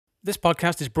This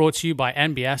podcast is brought to you by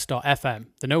NBS.FM,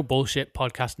 the No Bullshit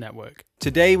Podcast Network.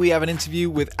 Today we have an interview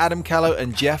with Adam Callow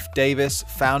and Jeff Davis,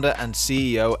 founder and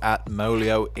CEO at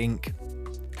Molio Inc.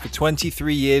 For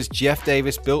 23 years, Jeff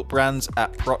Davis built brands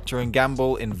at Procter &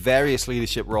 Gamble in various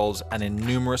leadership roles and in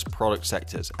numerous product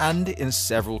sectors, and in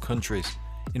several countries.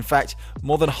 In fact,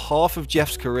 more than half of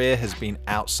Jeff's career has been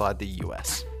outside the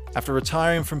US. After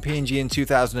retiring from P&G in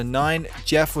 2009,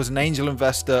 Jeff was an angel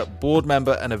investor, board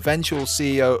member, and eventual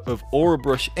CEO of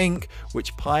Orabrush Inc.,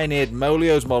 which pioneered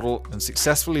Molio's model and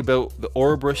successfully built the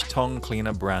Orabrush tongue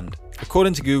cleaner brand.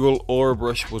 According to Google,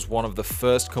 Orabrush was one of the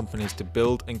first companies to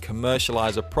build and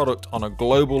commercialize a product on a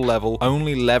global level,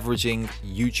 only leveraging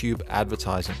YouTube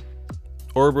advertising.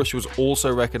 Orabrush was also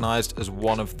recognized as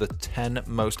one of the 10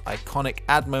 most iconic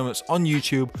ad moments on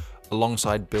YouTube,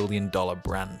 alongside billion-dollar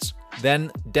brands. Then,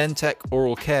 Dentec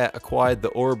Oral Care acquired the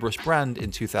Orabrush brand in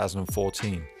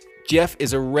 2014. Jeff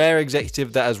is a rare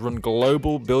executive that has run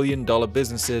global billion-dollar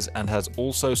businesses and has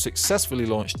also successfully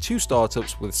launched 2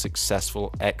 startups with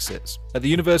successful exits. At the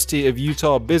University of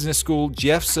Utah Business School,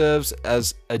 Jeff serves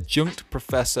as adjunct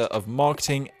professor of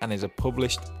marketing and is a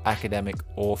published academic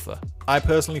author. I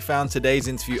personally found today's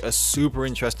interview a super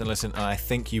interesting listen, and I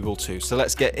think you will too. So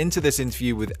let's get into this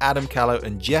interview with Adam Callow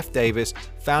and Jeff Davis,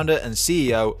 founder and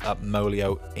CEO at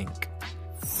Molio Inc.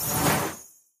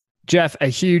 Jeff, a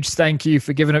huge thank you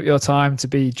for giving up your time to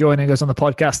be joining us on the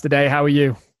podcast today. How are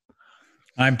you?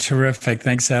 I'm terrific.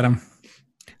 Thanks, Adam.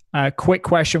 Quick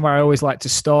question where I always like to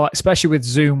start, especially with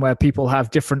Zoom, where people have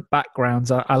different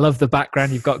backgrounds. I love the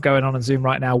background you've got going on Zoom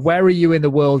right now. Where are you in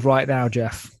the world right now,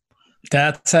 Jeff?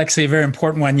 That's actually a very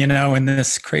important one. You know, in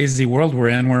this crazy world we're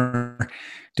in, we're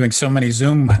doing so many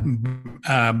Zoom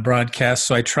broadcasts,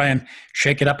 so I try and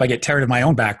shake it up. I get tired of my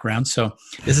own background. So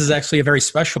this is actually a very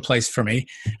special place for me.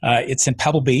 It's in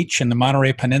Pebble Beach in the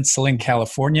Monterey Peninsula in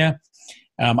California.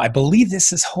 I believe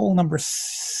this is hole number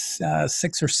 6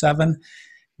 or 7,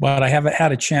 but I haven't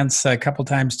had a chance a couple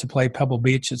times to play Pebble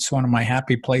Beach. It's one of my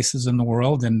happy places in the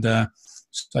world, and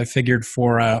so I figured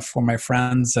for my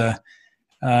friends,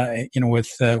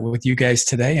 with you guys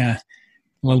today,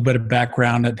 a little bit of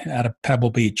background at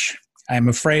Pebble Beach. I'm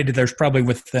afraid there's probably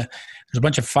there's a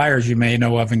bunch of fires you may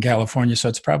know of in California, so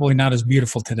it's probably not as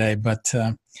beautiful today, but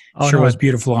was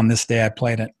beautiful on this day I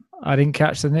played it. I didn't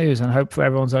catch the news, and hopefully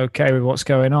everyone's okay with what's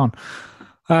going on.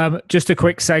 Just a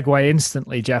quick segue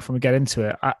instantly, Jeff, when we get into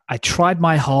it. I tried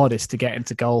my hardest to get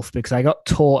into golf because I got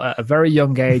taught at a very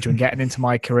young age when getting into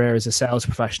my career as a sales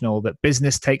professional that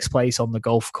business takes place on the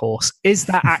golf course. Is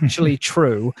that actually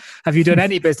true? Have you done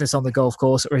any business on the golf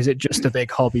course, or is it just a big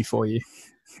hobby for you?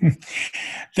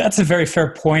 That's a very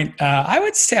fair point. I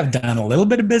would say I've done a little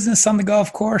bit of business on the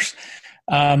golf course.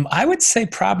 I would say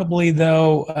probably,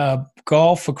 though,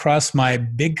 golf across my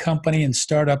big company and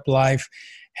startup life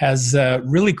has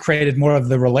really created more of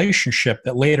the relationship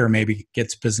that later maybe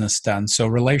gets business done. So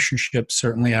relationships,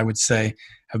 certainly, I would say,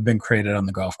 have been created on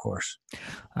the golf course.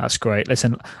 That's great.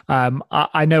 Listen,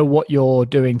 I know what you're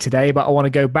doing today, but I want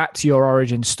to go back to your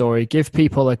origin story. Give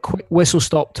people a quick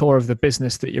whistle-stop tour of the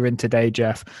business that you're in today,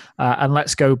 Jeff. And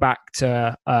let's go back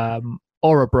to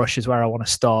Orabrush is where I want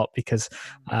to start, because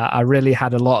I really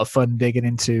had a lot of fun digging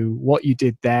into what you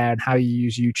did there and how you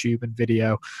use YouTube and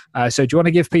video. So do you want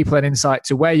to give people an insight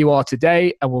to where you are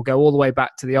today, and we'll go all the way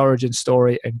back to the origin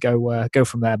story and go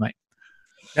from there, mate?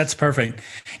 That's perfect.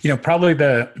 You know, probably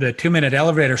the 2-minute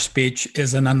elevator speech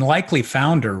is an unlikely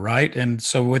founder, right? And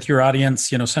so with your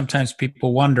audience, you know, sometimes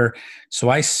people wonder. So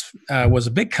I was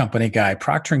a big company guy,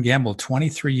 Procter & Gamble,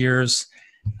 23 years,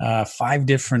 5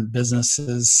 different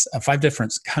businesses, 5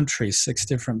 different countries, 6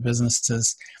 different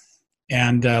businesses,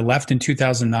 and left in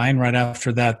 2009, right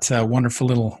after that wonderful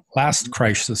little last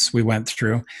crisis we went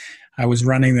through. I was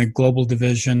running the global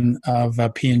division of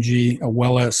P&G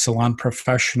Wella Salon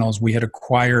Professionals. We had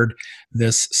acquired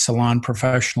this salon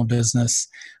professional business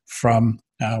from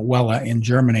Wella in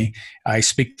Germany. I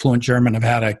speak fluent German. I've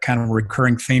had a kind of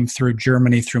recurring theme through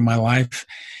Germany through my life.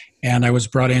 And I was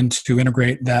brought in to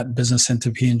integrate that business into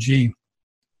P&G.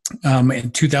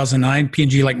 In 2009,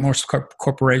 P&G, like most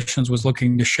corporations, was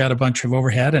looking to shed a bunch of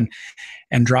overhead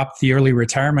and drop the early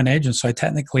retirement age. And so I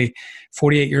technically,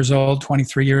 48 years old,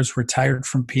 23 years, retired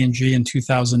from P&G in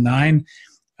 2009.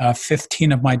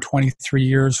 15 of my 23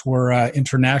 years were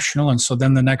international. And so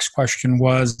then the next question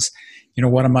was, you know,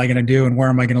 what am I going to do and where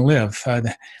am I going to live?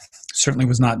 Certainly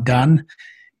was not done.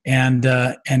 And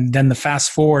then the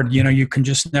fast forward, you know, you can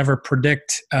just never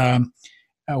predict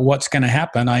what's going to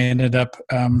happen. I ended up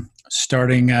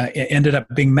ended up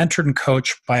being mentored and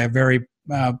coached by a very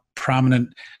prominent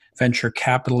venture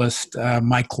capitalist,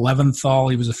 Mike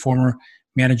Leventhal. He was a former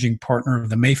managing partner of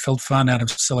the Mayfield Fund out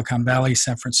of Silicon Valley,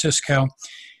 San Francisco.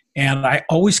 And I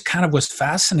always kind of was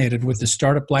fascinated with the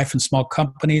startup life in small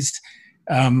companies.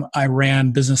 I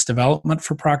ran business development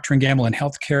for Procter & Gamble in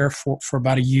healthcare for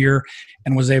about a year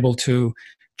and was able to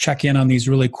check in on these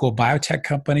really cool biotech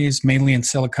companies, mainly in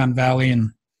Silicon Valley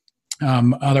and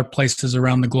other places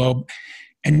around the globe,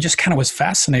 and just kind of was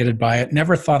fascinated by it.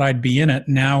 Never thought I'd be in it.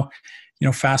 Now,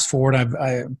 fast forward,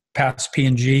 I passed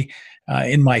P&G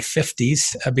in my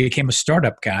 50s. I became a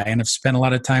startup guy, and I've spent a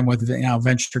lot of time with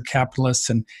venture capitalists.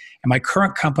 And my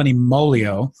current company,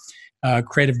 Molio,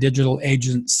 creative digital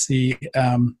agency,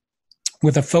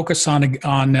 with a focus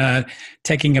on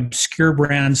taking obscure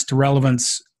brands to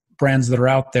relevance brands that are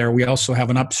out there. We also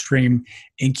have an upstream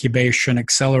incubation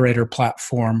accelerator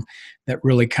platform that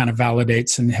really kind of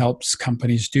validates and helps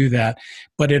companies do that.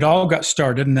 But it all got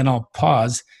started, and then I'll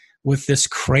pause, with this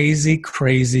crazy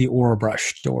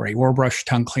Orabrush story, Orabrush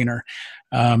tongue cleaner.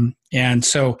 And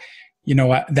so,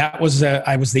 that was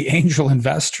I was the angel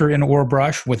investor in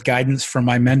Orabrush with guidance from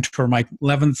my mentor, Mike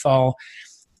Leventhal,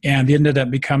 and ended up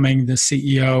becoming the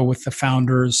CEO with the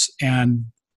founders. And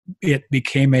it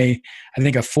became I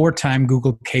think a 4-time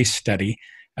Google case study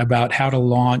about how to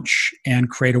launch and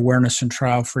create awareness and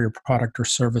trial for your product or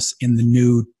service in the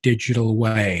new digital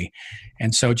way.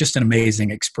 And so just an amazing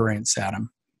experience,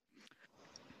 Adam.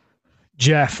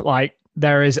 Jeff,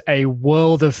 there is a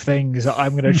world of things that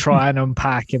I'm going to try and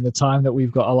unpack in the time that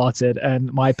we've got allotted.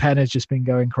 And my pen has just been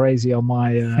going crazy on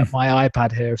my my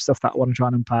iPad here of stuff that I want to try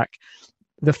and unpack.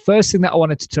 The first thing that I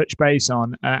wanted to touch base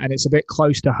on, and it's a bit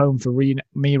close to home for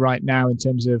me right now in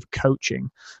terms of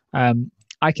coaching.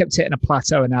 I kept hitting a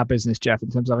plateau in our business, Jeff, in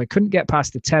terms of I couldn't get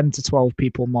past the 10 to 12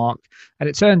 people mark. And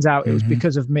it turns out it was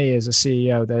because of me as a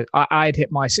CEO that I'd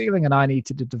hit my ceiling and I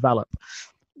needed to develop.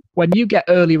 When you get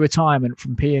early retirement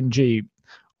from P&G,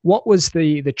 what was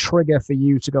the trigger for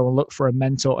you to go and look for a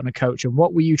mentor and a coach? And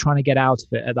what were you trying to get out of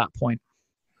it at that point?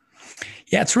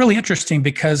 Yeah, it's really interesting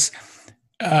because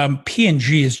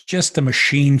P&G is just a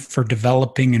machine for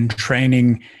developing and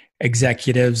training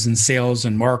executives and sales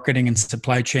and marketing and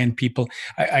supply chain people.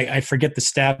 I forget the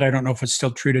stat. I don't know if it's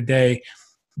still true today,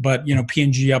 but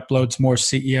P&G uploads more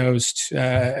CEOs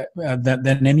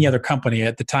than any other company.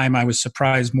 At the time, I was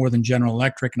surprised, more than General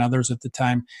Electric and others at the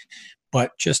time,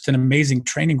 but just an amazing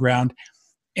training ground.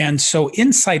 And so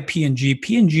inside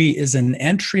P&G is an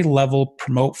entry-level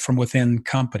promote from within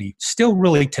company, still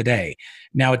really today.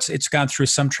 Now it's gone through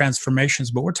some transformations,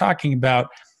 but we're talking about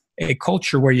a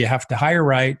culture where you have to hire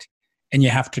right and you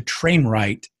have to train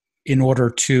right in order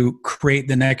to create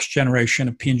the next generation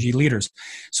of P&G leaders.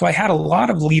 So I had a lot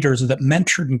of leaders that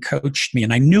mentored and coached me,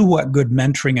 and I knew what good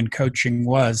mentoring and coaching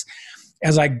was.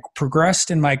 As I progressed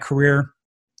in my career,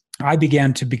 I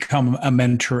began to become a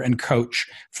mentor and coach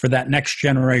for that next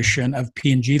generation of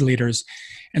P&G leaders.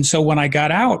 And so when I got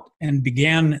out and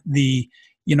began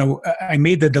I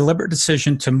made the deliberate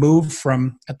decision to move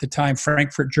from, at the time,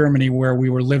 Frankfurt, Germany, where we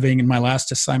were living in my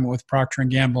last assignment with Procter &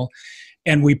 Gamble.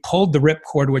 And we pulled the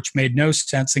ripcord, which made no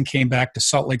sense, and came back to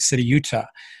Salt Lake City, Utah.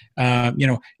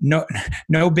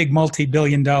 No big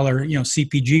multi-billion-dollar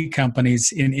CPG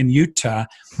companies in Utah.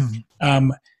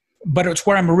 But it's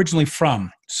where I'm originally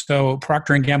from. So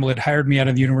Procter & Gamble had hired me out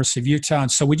of the University of Utah.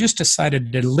 And so we just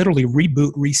decided to literally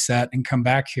reboot, reset, and come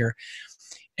back here.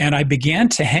 And I began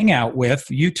to hang out with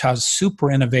Utah's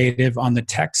super innovative on the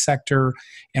tech sector,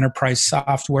 enterprise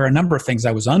software, a number of things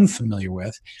I was unfamiliar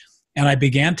with. And I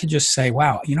began to just say,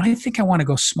 wow, I think I want to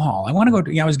go small. I want to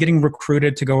go, I was getting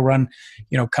recruited to go run,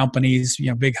 companies,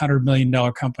 big $100 million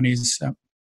companies.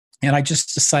 And I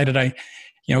just decided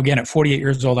again, at 48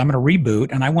 years old, I'm going to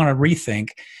reboot and I want to rethink.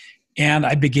 And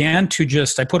I began to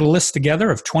I put a list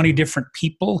together of 20 different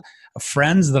people, of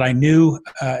friends that I knew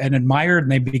and admired,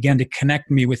 and they began to connect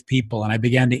me with people. And I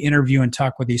began to interview and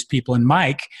talk with these people. And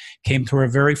Mike came through, a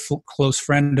very close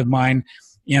friend of mine,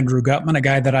 Andrew Gutman, a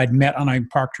guy that I'd met on a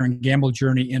Procter & Gamble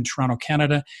journey in Toronto,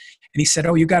 Canada. And he said,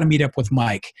 oh, you got to meet up with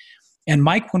Mike. And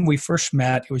Mike, when we first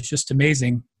met, it was just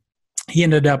amazing. He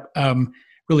ended up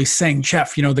really saying,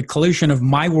 Jeff, the collision of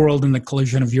my world and the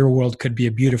collision of your world could be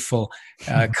a beautiful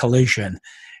collision.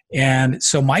 And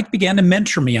so Mike began to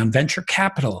mentor me on venture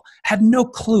capital. Had no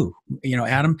clue.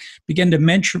 Adam began to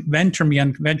mentor me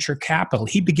on venture capital.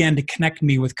 He began to connect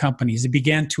me with companies. He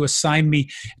began to assign me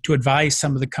to advise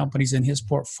some of the companies in his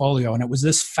portfolio. And it was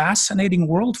this fascinating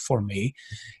world for me.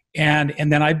 And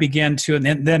then I began to, and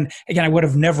then again, I would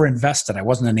have never invested. I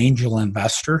wasn't an angel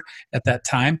investor at that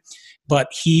time. But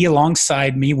he,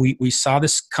 alongside me, we saw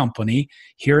this company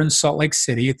here in Salt Lake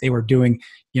City. They were doing,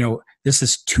 this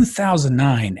is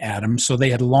 2009, Adam. So they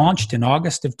had launched in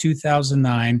August of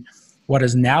 2009, what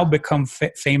has now become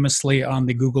famously on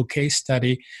the Google case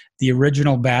study, the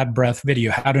original bad breath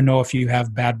video, how to know if you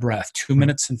have bad breath, 2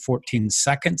 minutes and 14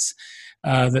 seconds,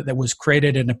 that was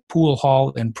created in a pool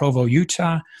hall in Provo,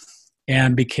 Utah,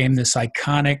 and became this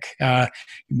iconic,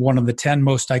 one of the 10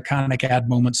 most iconic ad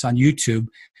moments on YouTube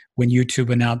when YouTube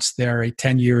announced their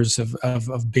 10 years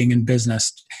of being in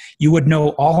business. You would know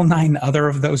all 9 other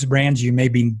of those brands. You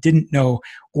maybe didn't know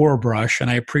Orabrush, and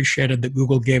I appreciated that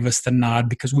Google gave us the nod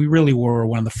because we really were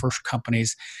one of the first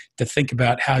companies to think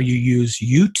about how you use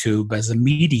YouTube as a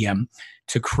medium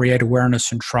to create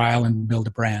awareness and trial and build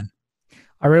a brand.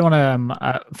 I really want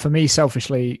to, for me,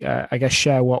 selfishly, I guess,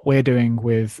 share what we're doing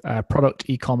with product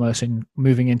e-commerce and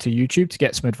moving into YouTube to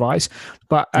get some advice.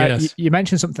 But Yes. you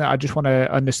mentioned something that I just want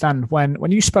to understand.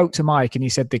 When you spoke to Mike and he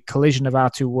said the collision of our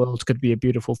two worlds could be a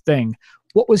beautiful thing,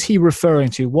 what was he referring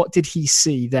to? What did he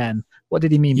see then? What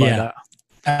did he mean by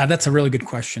that? That's a really good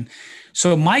question.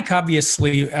 So Mike,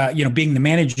 obviously, being the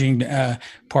managing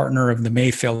partner of the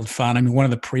Mayfield Fund, I mean, one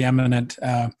of the preeminent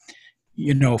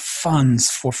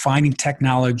funds for finding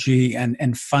technology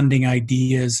and funding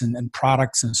ideas and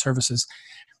products and services.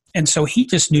 And so he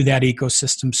just knew that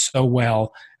ecosystem so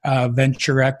well,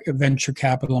 venture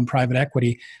capital and private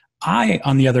equity. I,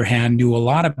 on the other hand, knew a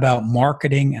lot about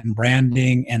marketing and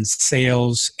branding and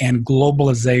sales and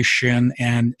globalization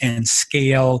and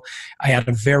scale. I had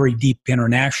a very deep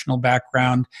international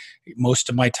background. Most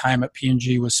of my time at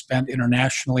P&G was spent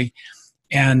internationally.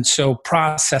 And so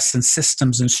process and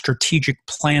systems and strategic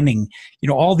planning,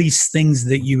 all these things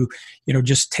that you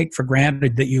just take for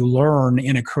granted that you learn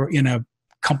in a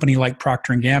company like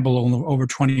Procter & Gamble over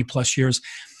 20 plus years.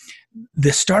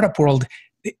 The startup world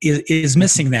is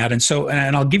missing that.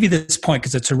 And I'll give you this point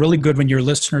because it's a really good one. Your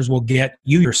listeners will get,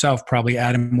 you yourself probably,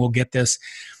 Adam, will get this.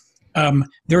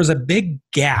 There's a big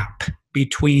gap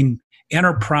between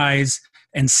enterprise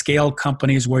and scale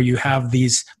companies where you have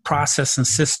these process and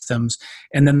systems,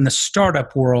 and then the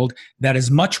startup world that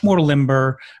is much more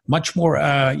limber, much more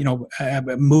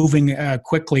moving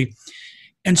quickly.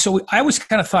 And so I always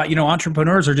kind of thought,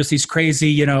 entrepreneurs are just these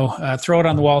crazy, throw it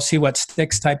on the wall, see what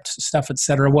sticks type stuff, et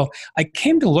cetera. Well, I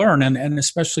came to learn, and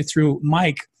especially through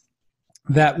Mike,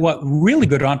 that what really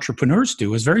good entrepreneurs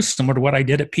do is very similar to what I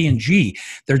did at P&G.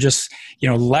 They're just,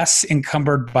 less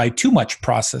encumbered by too much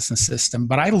process and system.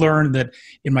 But I learned that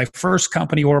in my first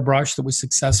company, Orabrush, that we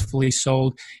successfully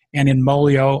sold, and in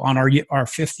Molio on our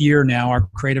fifth year now, our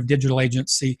creative digital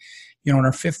agency, in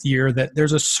our fifth year, that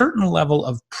there's a certain level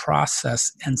of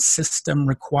process and system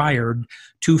required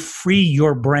to free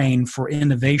your brain for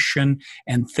innovation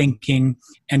and thinking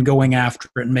and going after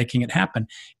it and making it happen.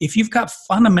 If you've got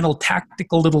fundamental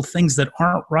tactical little things that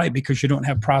aren't right because you don't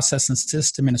have process and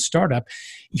system in a startup,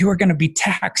 you are going to be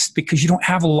taxed because you don't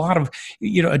have a lot of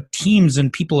teams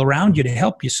and people around you to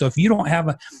help you. So if you don't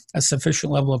have a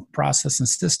sufficient level of process and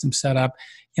system set up,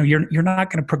 you're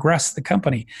not going to progress the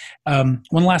company. One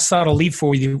last thought I'll leave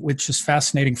for you, which is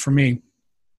fascinating for me.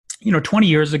 20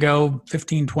 years ago,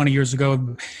 15, 20 years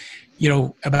ago,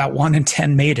 about 1 in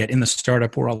 10 made it in the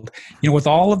startup world. With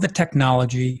all of the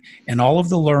technology and all of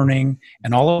the learning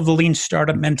and all of the lean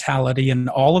startup mentality and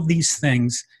all of these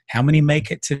things, how many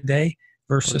make it today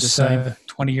versus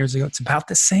 20 years ago? It's about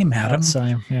the same, Adam. About the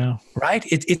same, yeah. Right?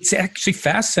 It's actually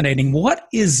fascinating. What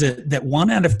is it that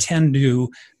 1 out of 10 do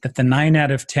that the 9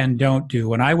 out of 10 don't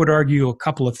do? And I would argue a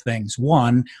couple of things.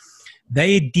 One,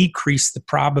 they decrease the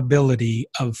probability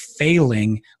of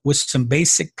failing with some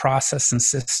basic process and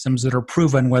systems that are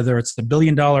proven, whether it's the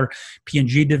billion-dollar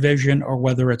P&G division or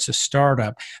whether it's a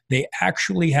startup. They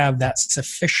actually have that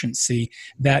sufficiency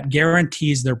that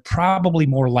guarantees they're probably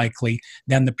more likely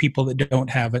than the people that don't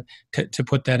have it to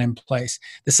put that in place.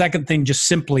 The second thing, just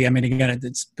simply, again,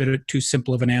 it's a bit too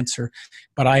simple of an answer,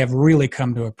 but I have really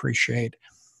come to appreciate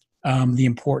the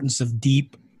importance of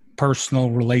deep personal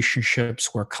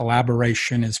relationships where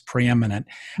collaboration is preeminent.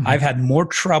 Mm-hmm. I've had more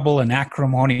trouble and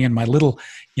acrimony in my little,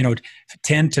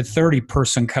 10 to 30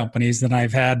 person companies than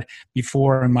I've had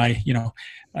before in my,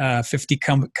 50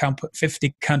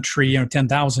 country,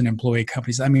 10,000 employee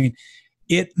companies.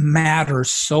 It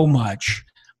matters so much.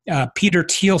 Peter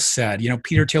Thiel said,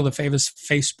 Peter Thiel, the famous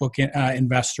Facebook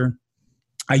investor,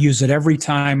 I use it every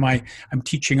time I'm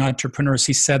teaching entrepreneurs.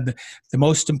 He said the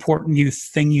most important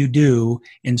thing you do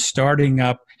in starting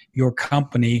up your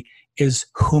company is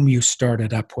whom you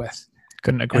started up with.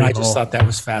 Couldn't agree more. And I just thought that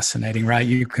was fascinating, right?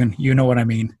 You know what I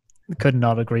mean. Could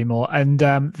not agree more. And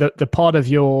the part of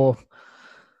your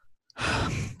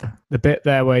the bit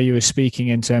there where you were speaking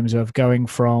in terms of going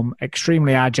from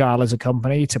extremely agile as a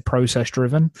company to process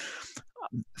driven,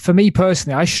 for me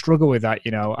personally, I struggle with that,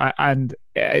 and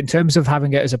in terms of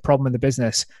having it as a problem in the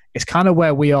business, it's kind of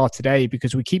where we are today,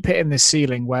 because we keep hitting this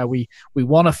ceiling where we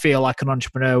want to feel like an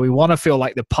entrepreneur. We want to feel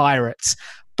like the pirates,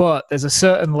 but there's a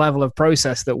certain level of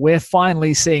process that we're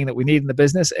finally seeing that we need in the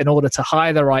business in order to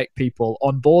hire the right people,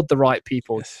 onboard the right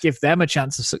people, Yes. give them a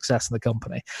chance of success in the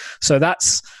company. So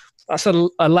that's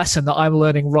a lesson that I'm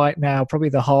learning right now, probably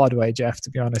the hard way, Jeff, to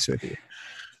be honest with you.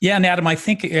 Yeah, and Adam, I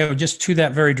think just to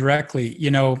that very directly,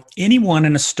 anyone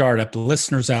in a startup, the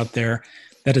listeners out there,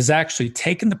 that has actually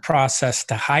taken the process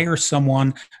to hire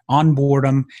someone, onboard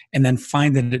them, and then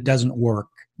find that it doesn't work.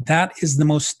 That is the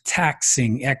most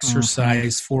taxing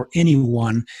exercise for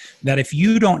anyone, that if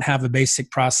you don't have a basic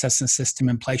process and system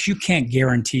in place, you can't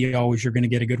guarantee always you're going to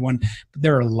get a good one. But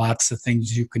there are lots of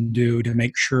things you can do to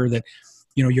make sure that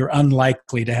you're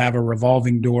unlikely to have a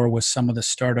revolving door with some of the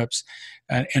startups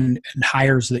and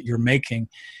hires that you're making.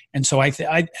 And so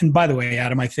and by the way,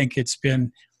 Adam, I think it's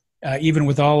been, even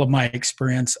with all of my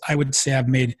experience, I would say I've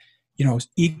made,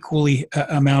 equally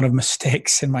amount of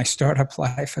mistakes in my startup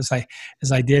life as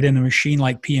I did in a machine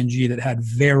like P&G that had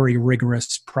very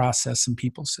rigorous process and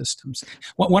people systems.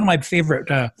 One of my favorite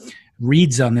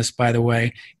reads on this, by the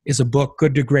way, is a book,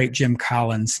 Good to Great, Jim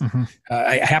Collins. Mm-hmm.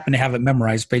 I happen to have it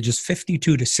memorized, pages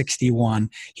 52 to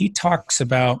 61. He talks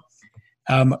about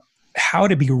how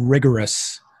to be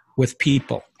rigorous with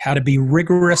people, how to be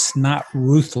rigorous, not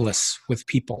ruthless with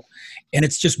people. And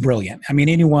it's just brilliant. I mean,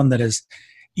 anyone that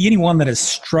has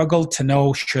struggled to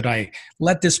know, should I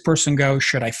let this person go?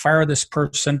 Should I fire this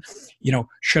person?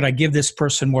 Should I give this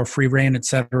person more free rein, et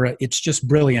cetera? It's just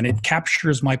brilliant. It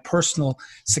captures my personal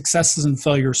successes and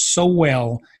failures so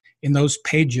well in those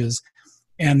pages.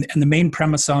 And the main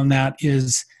premise on that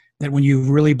is that when you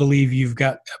really believe you've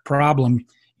got a problem,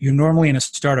 you normally in a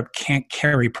startup can't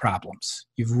carry problems.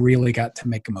 You've really got to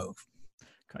make a move.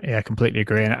 Yeah, completely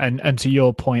agree. And to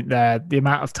your point there, the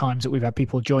amount of times that we've had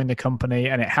people join the company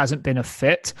and it hasn't been a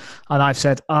fit, and I've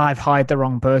said, I've hired the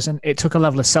wrong person. It took a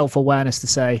level of self-awareness to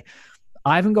say,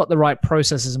 I haven't got the right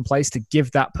processes in place to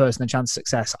give that person a chance of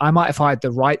success. I might have hired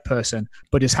the right person,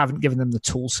 but just haven't given them the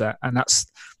tool set. And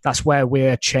that's where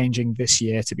we're changing this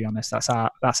year, to be honest.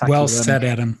 That's well said,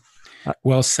 Adam.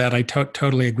 Well said. I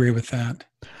totally agree with that.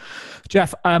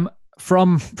 Jeff,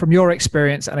 from your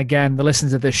experience, and again, the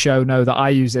listeners of this show know that I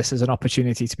use this as an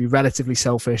opportunity to be relatively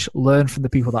selfish, learn from the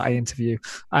people that I interview.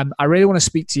 I really want to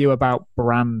speak to you about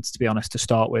brand, to be honest, to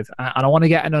start with. And I want to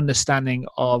get an understanding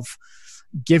of,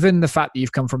 given the fact that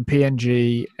you've come from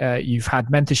P&G, you've had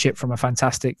mentorship from a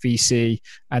fantastic VC,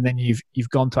 and then you've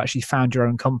gone to actually found your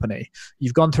own company.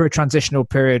 You've gone through a transitional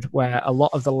period where a lot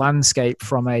of the landscape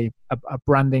from a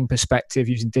branding perspective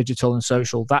using digital and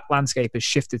social, that landscape has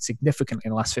shifted significantly in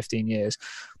the last 15 years.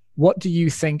 What do you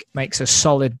think makes a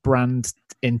solid brand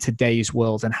in today's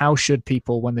world, and how should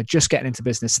people, when they're just getting into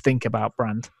business, think about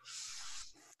brand?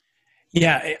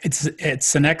 Yeah,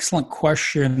 it's an excellent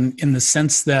question in the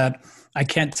sense that I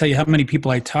can't tell you how many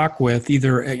people I talk with,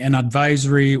 either in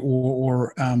advisory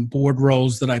or board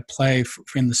roles that I play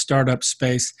in the startup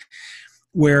space,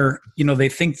 where they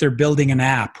think they're building an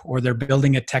app, or they're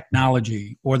building a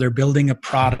technology, or they're building a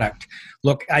product.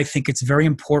 Look, I think it's very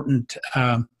important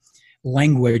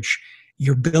language.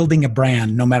 You're building a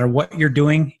brand. No matter what you're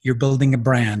doing, you're building a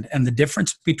brand. And the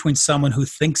difference between someone who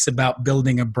thinks about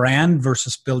building a brand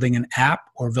versus building an app,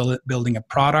 or building a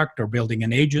product, or building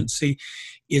an agency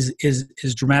is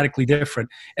dramatically different.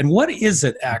 And what is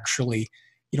it actually?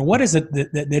 What is it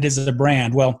that is a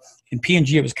brand? Well, in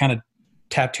P&G, it was kind of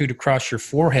tattooed across your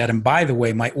forehead. And by the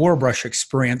way, my Orabrush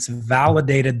experience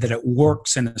validated that it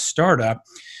works in a startup.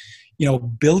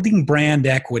 Building brand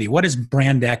equity. What is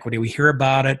brand equity? We hear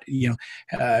about it.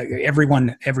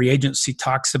 Every agency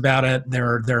talks about it.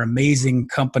 There are amazing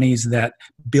companies that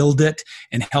build it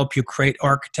and help you create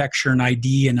architecture and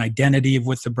ID and identity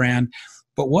with the brand.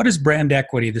 But what is brand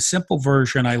equity? The simple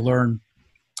version I learned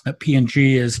at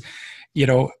P&G is,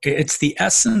 it's the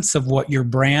essence of what your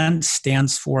brand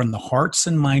stands for in the hearts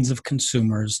and minds of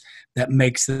consumers that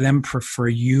makes them prefer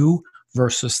you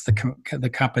versus the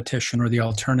competition or the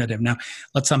alternative. Now,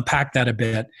 let's unpack that a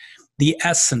bit. The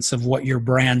essence of what your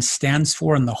brand stands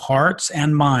for in the hearts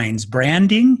and minds.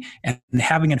 Branding and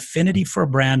having an affinity for a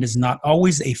brand is not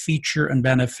always a feature and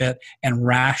benefit and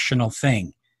rational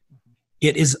thing.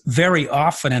 It is very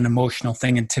often an emotional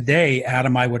thing. And today,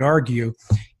 Adam, I would argue,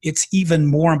 it's even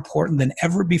more important than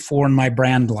ever before in my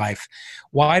brand life.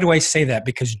 Why do I say that?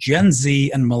 Because Gen Z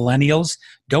and millennials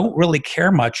don't really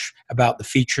care much about the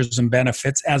features and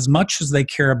benefits as much as they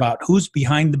care about who's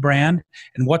behind the brand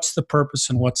and what's the purpose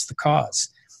and what's the cause.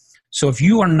 So if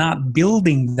you are not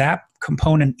building that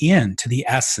component into the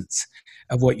essence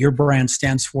of what your brand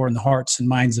stands for in the hearts and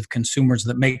minds of consumers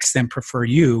that makes them prefer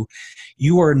you,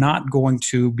 you are not going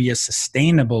to be a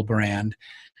sustainable brand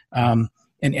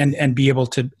and be able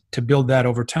to build that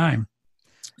over time.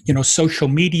 Social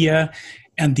media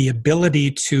and the ability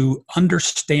to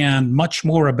understand much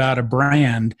more about a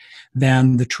brand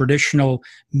than the traditional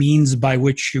means by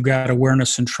which you got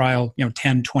awareness and trial,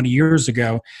 10, 20 years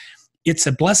ago. It's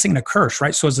a blessing and a curse,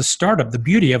 right? So as a startup, the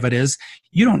beauty of it is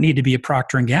you don't need to be a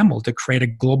Procter & Gamble to create a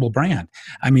global brand.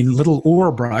 I mean, little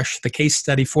Orabrush, the case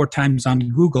study 4 times on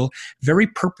Google, very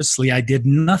purposely, I did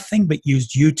nothing but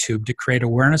used YouTube to create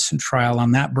awareness and trial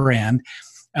on that brand.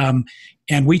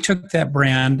 And we took that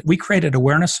brand, we created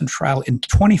awareness and trial in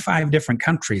 25 different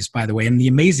countries, by the way. And the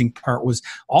amazing part was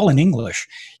all in English.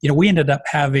 We ended up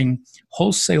having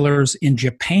wholesalers in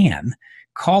Japan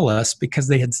call us because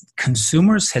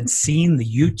consumers had seen the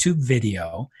YouTube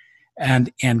video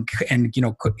and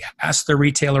ask the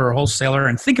retailer or wholesaler,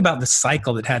 and think about the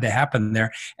cycle that had to happen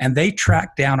there. And they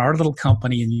tracked down our little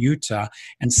company in Utah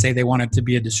and say they wanted to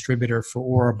be a distributor for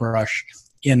Orabrush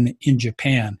in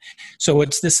Japan. So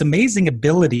it's this amazing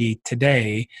ability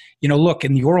today. Look,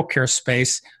 in the oral care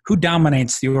space, who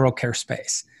dominates the oral care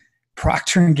space?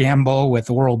 Procter & Gamble with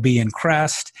Oral-B and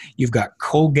Crest. You've got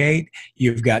Colgate.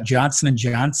 You've got Johnson &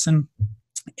 Johnson.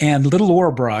 And little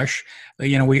Orabrush,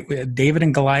 David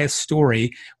and Goliath's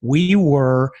story, we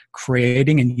were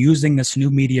creating and using this new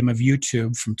medium of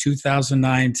YouTube from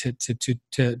 2009 to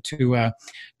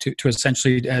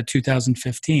essentially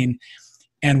 2015.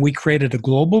 And we created a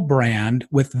global brand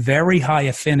with very high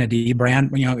affinity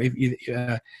brand.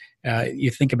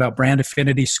 You think about brand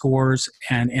affinity scores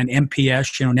and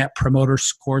NPS, Net Promoter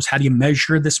Scores. How do you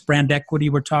measure this brand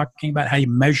equity we're talking about? How do you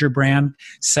measure brand?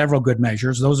 Several good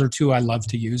measures. Those are 2 I love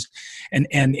to use. And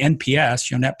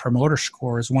NPS, Net Promoter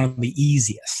Score, is one of the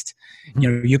easiest.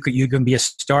 You can be a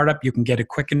startup, you can get a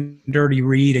quick and dirty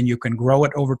read, and you can grow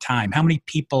it over time. How many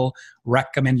people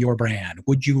recommend your brand?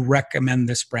 Would you recommend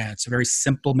this brand? It's a very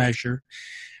simple measure.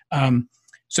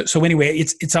 So anyway,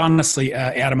 it's honestly,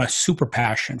 Adam, a super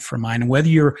passion for mine. And whether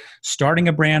you're starting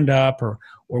a brand up or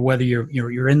whether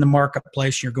you're in the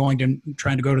marketplace, you're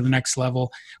trying to go to the next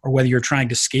level, or whether you're trying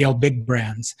to scale big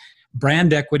brands,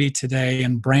 brand equity today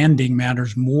and branding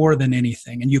matters more than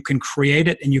anything. And you can create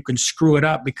it and you can screw it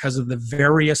up because of the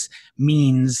various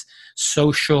means,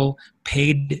 social,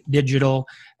 paid digital,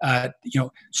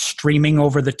 streaming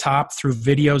over the top through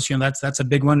videos. That's a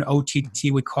big one.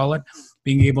 OTT, we call it.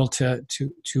 Being able to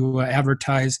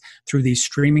advertise through these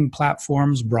streaming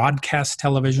platforms, broadcast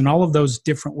television, all of those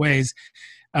different ways.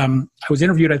 I was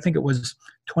interviewed, I think it was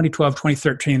 2012,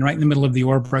 2013, right in the middle of the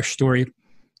Orabrush story.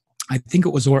 I think it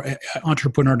was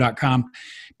entrepreneur.com.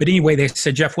 But anyway, they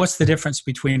said, Jeff, what's the difference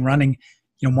between running,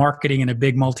 marketing in a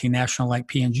big multinational like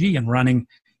P&G and running,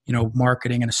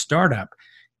 marketing in a startup?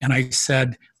 And I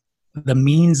said, the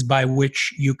means by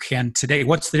which you can today,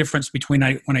 what's the difference between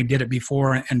when I did it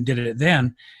before and did it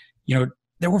then?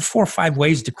 There were 4 or 5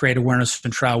 ways to create awareness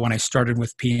and trial when I started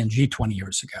with P&G 20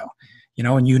 years ago.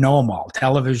 And them all: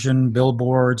 television,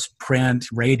 billboards, print,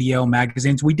 radio,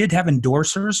 magazines. We did have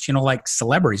endorsers, like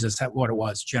celebrities. Is that what it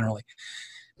was generally?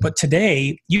 But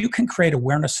today, you can create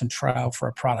awareness and trial for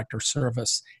a product or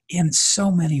service in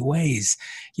so many ways.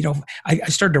 I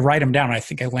started to write them down. I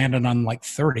think I landed on like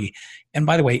 30. And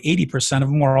by the way, 80% of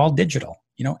them are all digital,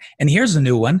 And here's a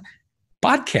new one: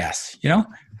 podcasts,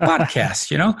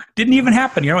 podcasts, didn't even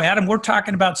happen. Adam, we're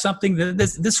talking about something that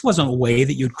this wasn't a way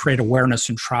that you'd create awareness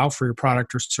and trial for your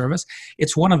product or service.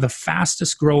 It's one of the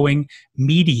fastest growing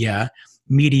medium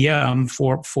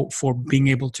for being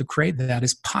able to create that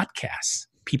is podcasts.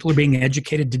 People are being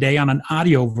educated today on an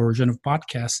audio version of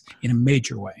podcasts in a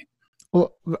major way.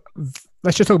 Well,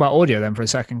 let's just talk about audio then for a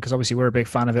second, because obviously we're a big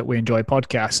fan of it. We enjoy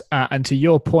podcasts. And to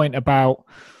your point about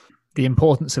the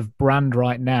importance of brand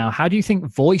right now, how do you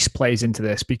think voice plays into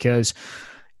this? Because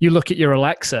you look at your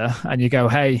Alexa and you go,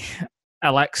 hey,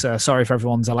 Alexa, sorry for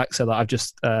everyone's Alexa that I've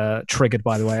just triggered,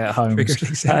 by the way, at home.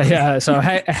 Exactly. So,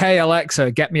 hey,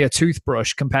 Alexa, get me a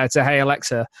toothbrush, compared to, hey,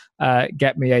 Alexa,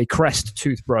 get me a Crest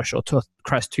toothbrush or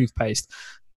Crest toothpaste.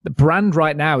 The brand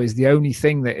right now is the only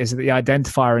thing that is the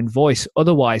identifier in voice.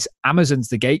 Otherwise, Amazon's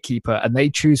the gatekeeper and they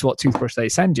choose what toothbrush they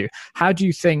send you. How do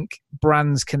you think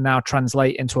brands can now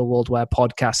translate into a world where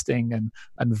podcasting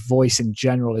and voice in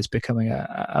general is becoming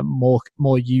a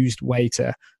more used way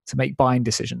to make buying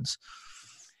decisions?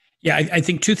 Yeah, I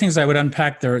think 2 things I would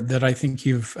unpack there that I think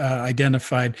you've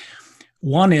identified.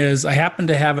 One is I happened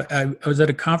to I was at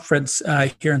a conference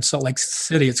here in Salt Lake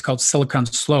City. It's called Silicon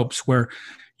Slopes, where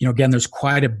again, there's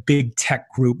quite a big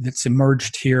tech group that's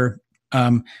emerged here.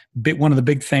 One of the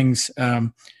big things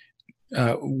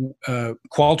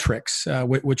Qualtrics,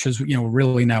 which is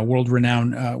really now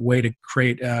world-renowned way to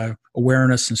create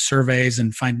awareness and surveys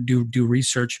and do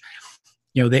research.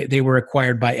 They were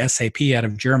acquired by SAP out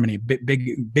of Germany.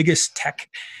 Biggest tech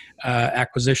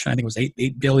acquisition, I think it was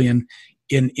 $8 billion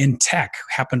in tech,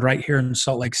 happened right here in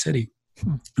Salt Lake City.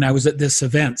 And I was at this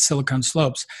event, Silicon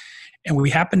Slopes, and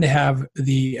we happened to have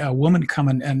the woman come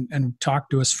and talk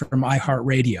to us from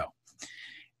iHeartRadio.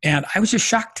 And I was just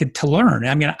shocked to learn.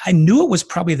 I mean, I knew it was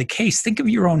probably the case. Think of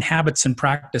your own habits and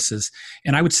practices.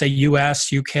 And I would say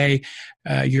US, UK,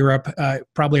 Europe,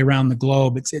 probably around the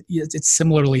globe, it's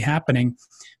similarly happening.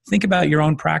 Think about your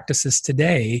own practices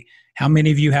today. How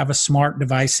many of you have a smart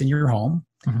device in your home?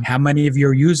 Mm-hmm. How many of you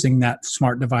are using that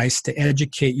smart device to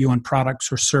educate you on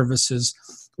products or services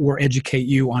or educate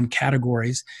you on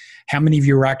categories? How many of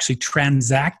you are actually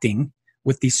transacting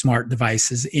with these smart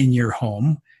devices in your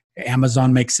home?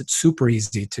 Amazon makes it super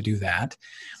easy to do that.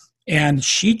 And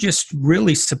she just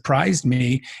really surprised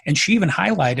me. And she even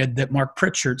highlighted that Mark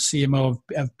Pritchard, CMO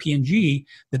of P&G,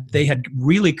 that they had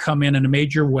really come in a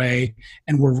major way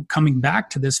and were coming back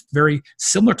to this very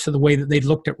similar to the way that they'd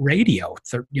looked at radio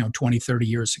 20, 30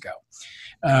 years ago.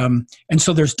 And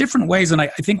so there's different ways. And I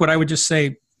think what I would just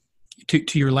say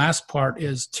to your last point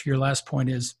is,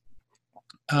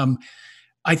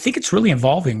 I think it's really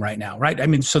evolving right now, right? I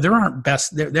mean, so there aren't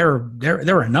there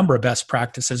are a number of best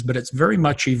practices, but it's very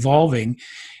much evolving.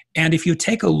 And if you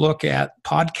take a look at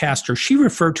podcasters, she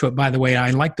referred to it, by the way, I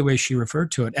like the way she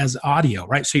referred to it, as audio,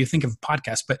 right? So you think of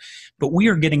podcasts, but we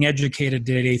are getting educated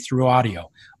today through audio,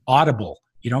 Audible,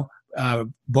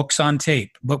 books on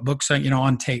tape, books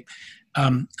on tape,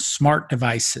 smart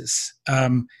devices,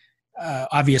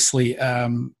 obviously,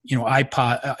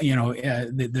 iPod,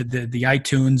 the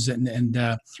iTunes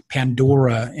and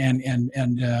Pandora and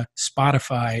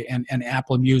Spotify and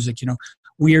Apple Music.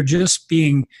 We are just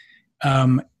being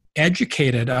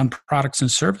educated on products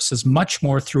and services much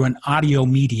more through an audio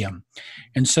medium.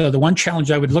 And so the one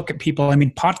challenge I would look at people,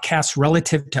 podcasts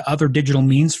relative to other digital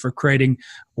means for creating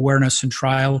awareness and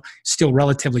trial, still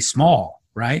relatively small.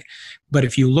 Right? But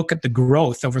if you look at the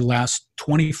growth over the last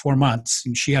 24 months,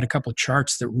 and she had a couple of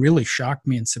charts that really shocked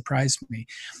me and surprised me,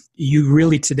 you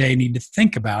really today need to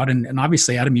think about, and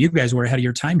obviously, Adam, you guys were ahead of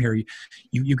your time here.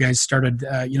 You guys started,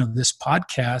 this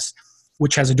podcast,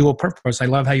 which has a dual purpose. I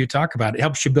love how you talk about it. It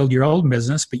helps you build your own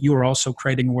business, but you are also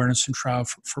creating awareness and trial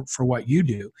for what you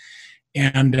do.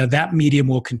 And that medium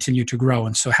will continue to grow.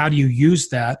 And so how do you use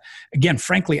that? Again,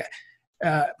 frankly,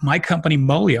 my company,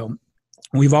 Molio,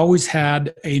 we've always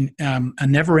had a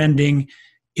never-ending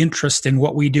interest in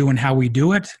what we do and how we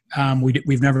do it.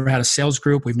 We've never had a sales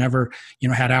group. We've never,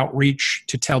 had outreach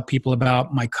to tell people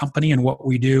about my company and what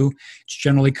we do. It's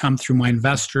generally come through my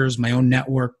investors, my own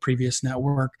network, previous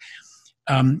network.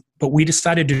 But we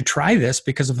decided to try this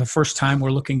because of the first time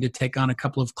we're looking to take on a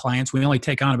couple of clients. We only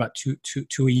take on about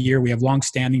two a year. We have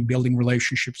long-standing building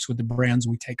relationships with the brands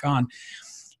we take on.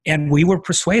 And we were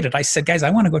persuaded. I said, guys, I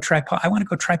want to go try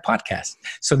podcasts.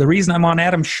 So the reason I'm on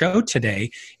Adam's show today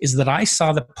is that I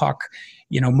saw the puck,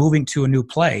 moving to a new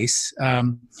place.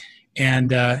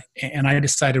 And I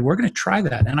decided we're going to try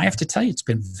that. And I have to tell you, it's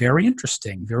been very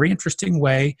interesting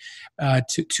way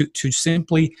to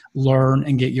simply learn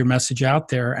and get your message out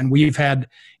there. And we've had,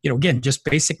 again, just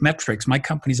basic metrics. My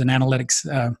company's an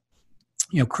analytics,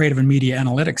 creative and media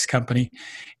analytics company.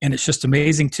 And it's just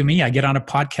amazing to me. I get on a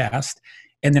podcast,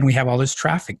 and then we have all this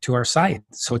traffic to our site.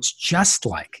 So it's just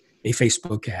like a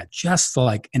Facebook ad, just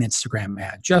like an Instagram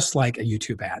ad, just like a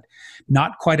YouTube ad.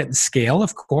 Not quite at the scale,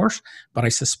 of course, but I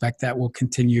suspect that will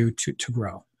continue to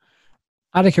grow.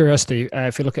 Out of curiosity,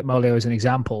 if you look at Molio as an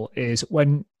example, is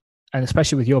when, and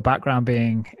especially with your background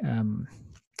being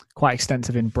quite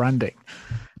extensive in branding,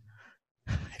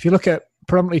 if you look at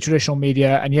predominantly traditional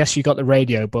media, and yes, you got the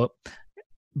radio, but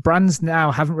brands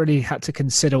now haven't really had to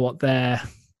consider what their,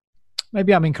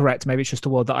 maybe I'm incorrect, maybe it's just a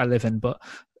world that I live in, but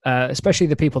especially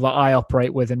the people that I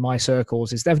operate with in my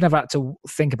circles, is they've never had to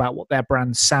think about what their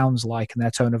brand sounds like and their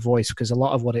tone of voice, because a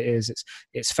lot of what it is,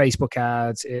 it's Facebook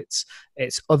ads, it's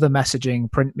other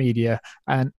messaging, print media.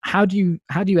 And how do you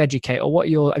educate, or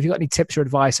have you got any tips or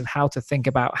advice of how to think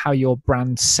about how your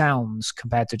brand sounds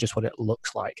compared to just what it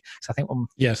looks like? So I think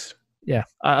yes. Yeah,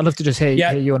 I'd love to just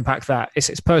hear you unpack that.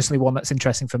 It's personally one that's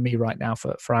interesting for me right now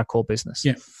for our core business.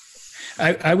 Yeah,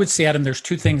 I would say, Adam, there's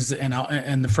two things,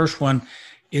 and the first one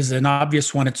is an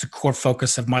obvious one. It's a core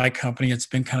focus of my company. It's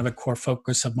been kind of a core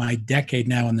focus of my decade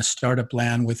now in the startup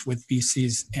land with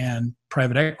VCs and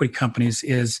private equity companies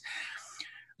is,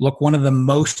 look, one of the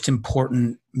most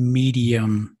important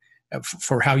medium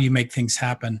for how you make things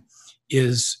happen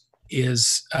is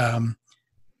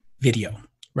video.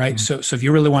 right? So if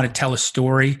you really want to tell a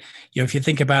story, if you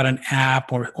think about an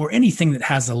app or anything that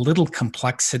has a little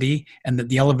complexity and that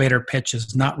the elevator pitch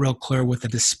is not real clear with a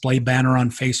display banner on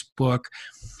Facebook.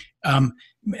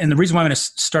 And the reason why I'm going to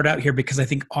start out here, because I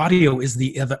think audio is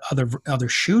the other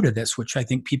shoe to this, which I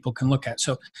think people can look at.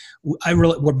 So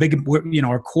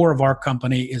our core of our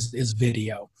company is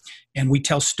video, and we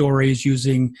tell stories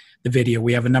using the video.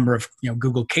 We have a number of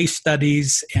Google case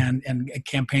studies and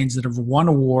campaigns that have won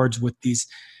awards with these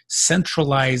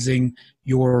centralizing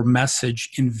your message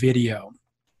in video,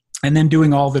 and then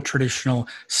doing all the traditional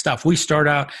stuff. We start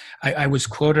out. I was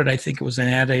quoted. I think it was an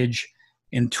Ad Age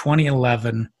in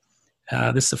 2011.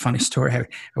 This is a funny story. I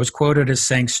was quoted as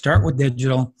saying, "Start with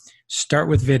digital, start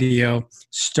with video,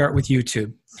 start with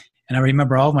YouTube." And I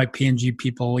remember all of my P&G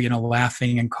people,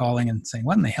 laughing and calling and saying,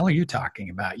 "What in the hell are you talking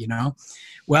about?"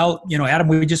 Well, Adam,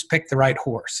 we just picked the right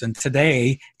horse. And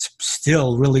today it's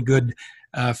still really good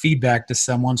feedback to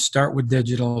someone. Start with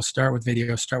digital, start with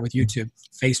video, start with YouTube,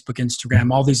 Facebook,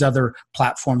 Instagram, all these other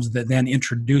platforms that then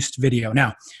introduced video.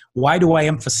 Now, why do I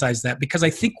emphasize that? Because I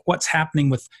think what's happening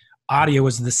with audio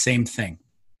is the same thing.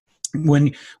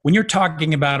 When you're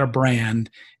talking about a brand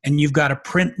and you've got a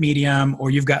print medium or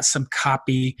you've got some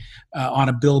copy on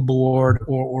a billboard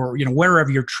or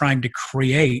wherever you're trying to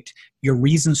create your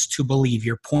reasons to believe,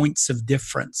 your points of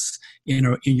difference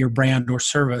in your brand or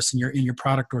service, in your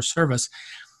product or service,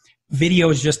 video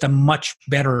is just a much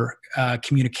better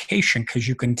communication because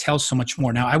you can tell so much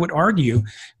more. Now, I would argue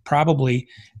probably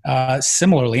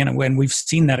similarly, and when we've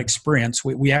seen that experience,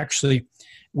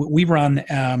 we run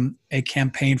a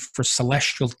campaign for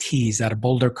Celestial Teas out of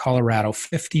Boulder, Colorado,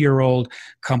 50-year-old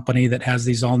company that has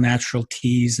these all-natural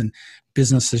teas, and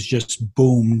business has just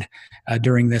boomed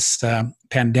during this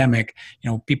pandemic.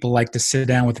 People like to sit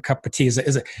down with a cup of tea.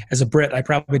 As a Brit, I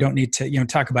probably don't need to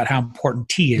talk about how important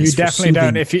tea is. You definitely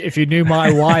don't. If you knew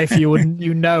my wife, you wouldn't.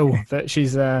 That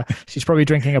she's probably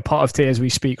drinking a pot of tea as we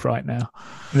speak right now.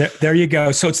 There you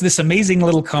go. So it's this amazing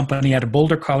little company out of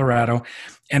Boulder, Colorado.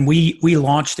 And we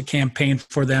launched a campaign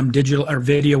for them. Digital or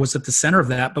video was at the center of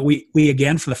that. But we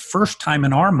again, for the first time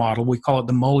in our model, we call it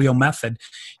the Molio method.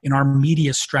 In our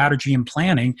media strategy and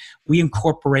planning, we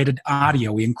incorporated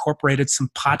audio. We incorporated some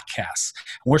podcasts.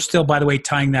 We're still, by the way,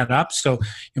 tying that up. So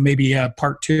maybe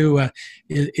part two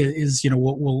is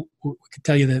we'll can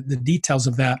tell you the details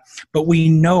of that. But we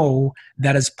know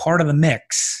that as part of the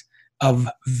mix of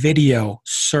video,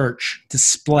 search,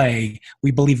 display, we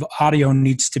believe audio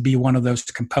needs to be one of those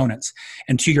components.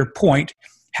 And to your point,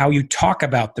 how you talk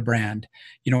about the brand,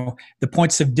 the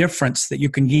points of difference that you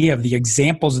can give, the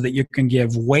examples that you can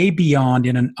give way beyond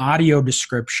in an audio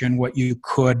description what you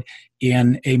could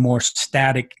in a more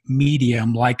static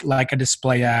medium like a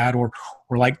display ad or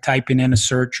like typing in a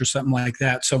search or something like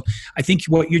that. So I think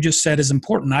what you just said is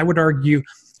important. I would argue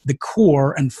the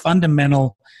core and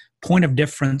fundamental point of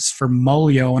difference for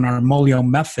Molio and our Molio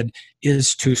method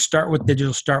is to start with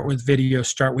digital, start with video,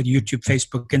 start with YouTube,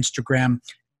 Facebook, Instagram,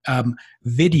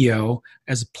 video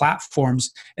as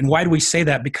platforms. And why do we say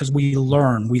that? Because we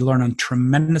learn a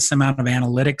tremendous amount of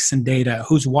analytics and data.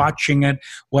 Who's watching it?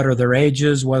 What are their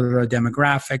ages? What are their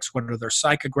demographics? What are their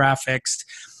psychographics?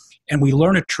 And we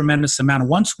learn a tremendous amount.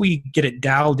 Once we get it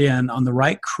dialed in on the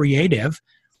right creative,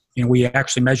 we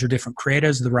actually measure different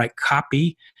creatives, the right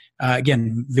copy,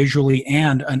 again, visually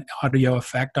and an audio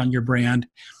effect on your brand.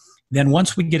 Then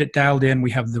once we get it dialed in,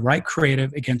 we have the right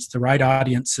creative against the right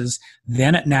audiences.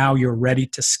 Then now you're ready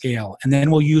to scale. And then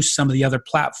we'll use some of the other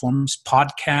platforms,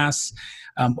 podcasts,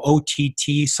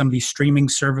 OTT, some of these streaming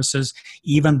services,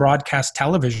 even broadcast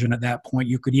television at that point.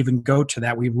 You could even go to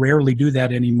that. We rarely do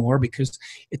that anymore because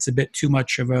it's a bit too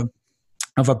much of a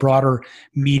broader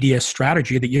media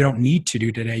strategy that you don't need to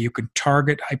do today. You could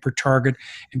target, hyper-target,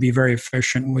 and be very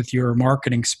efficient with your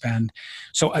marketing spend.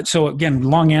 So again,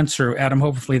 long answer, Adam.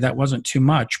 Hopefully that wasn't too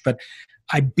much. But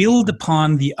I build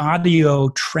upon the audio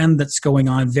trend that's going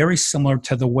on, very similar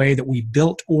to the way that we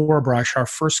built Orabrush, our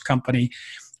first company,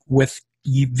 with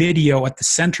video at the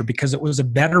center, because it was a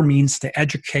better means to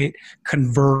educate,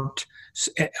 convert,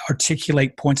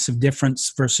 articulate points of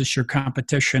difference versus your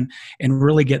competition, and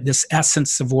really get this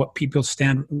essence of what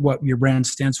your brand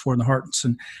stands for in the hearts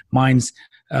and minds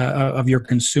of your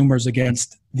consumers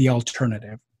against the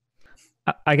alternative.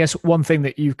 I guess one thing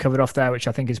that you covered off there, which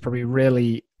I think is probably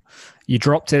really, you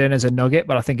dropped it in as a nugget,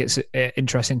 but I think it's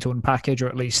interesting to unpackage, or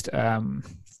at least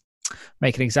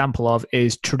make an example of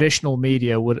is traditional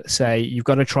media would say you've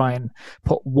got to try and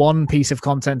put one piece of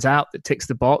content out that ticks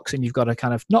the box, and you've got to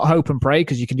kind of not hope and pray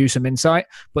because you can do some insight,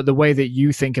 but the way that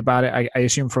you think about it, I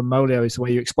assume from Molio, is the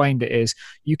way you explained it, is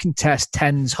you can test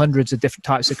tens, hundreds of different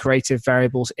types of creative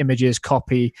variables, images,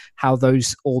 copy, how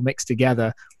those all mix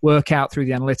together, work out through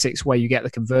the analytics where you get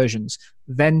the conversions,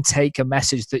 then take a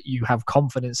message that you have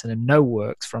confidence in and know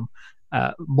works from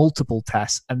multiple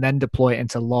tests, and then deploy it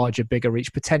into larger, bigger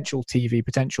reach, potential TV,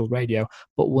 potential radio.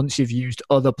 But once you've used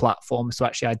other platforms to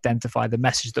actually identify the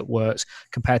message that works,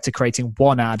 compared to creating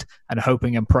one ad and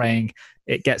hoping and praying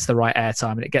it gets the right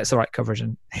airtime and it gets the right coverage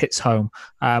and hits home.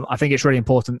 I think it's really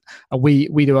important. And we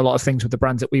do a lot of things with the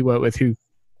brands that we work with who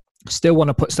still want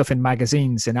to put stuff in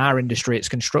magazines. In our industry, it's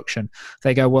construction.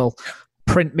 They go, well,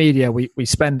 print media, we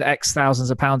spend X thousands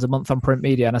of pounds a month on print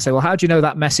media. And I say, well, how do you know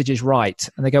that message is right?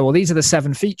 And they go, well, these are the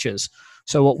 7 features.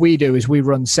 So what we do is we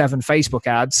run 7 Facebook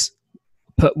ads,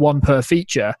 put 1 per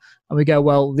feature. And we go,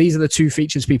 well, these are the 2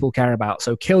 features people care about.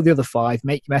 So kill the other 5,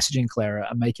 make messaging clearer,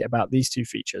 and make it about these 2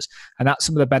 features. And that's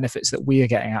some of the benefits that we are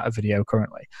getting out of video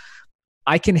currently.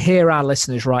 I can hear our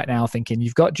listeners right now thinking,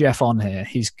 you've got Jeff on here.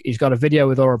 He's got a video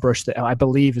with Orabrush that I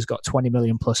believe has got 20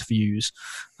 million plus views.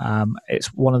 It's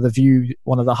one of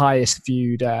the highest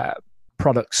viewed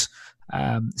products,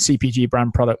 CPG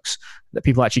brand products, that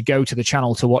people actually go to the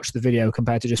channel to watch the video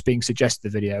compared to just being suggested the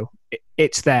video.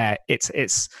 It's there.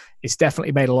 It's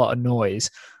definitely made a lot of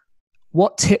noise.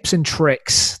 What tips and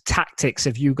tricks, tactics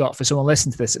have you got for someone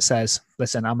listening to this that says,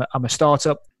 listen, I'm a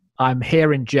startup. I'm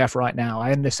hearing Jeff right now.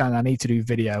 I understand I need to do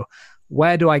video.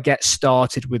 Where do I get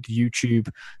started with YouTube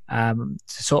to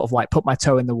sort of like put my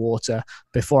toe in the water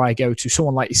before I go to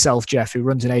someone like yourself, Jeff, who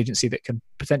runs an agency that can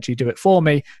potentially do it for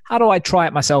me? How do I try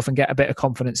it myself and get a bit of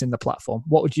confidence in the platform?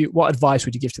 What advice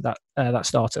would you give to that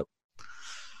startup?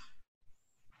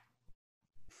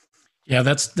 Yeah,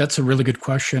 that's a really good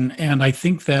question. And I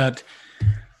think that,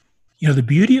 the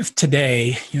beauty of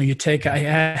today, I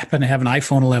happen to have an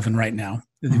iPhone 11 right now.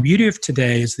 The beauty of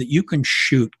today is that you can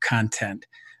shoot content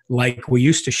like we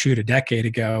used to shoot a decade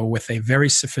ago with a very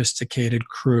sophisticated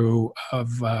crew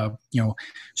of,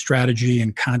 strategy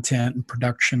and content and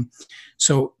production.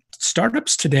 So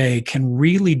startups today can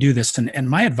really do this. And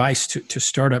my advice to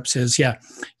startups is, you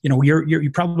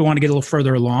probably want to get a little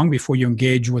further along before you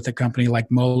engage with a company like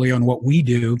Molio and what we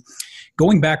do.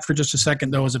 Going back for just a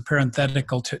second, though, as a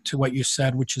parenthetical to what you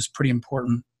said, which is pretty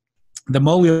important. The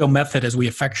Molio method, as we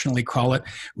affectionately call it,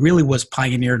 really was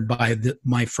pioneered by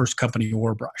my first company,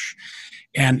 Orabrush.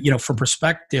 And for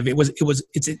perspective,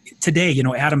 it's today.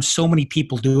 Adam, so many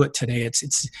people do it today.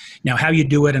 It's now how you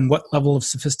do it and what level of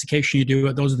sophistication you do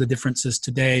it. Those are the differences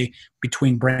today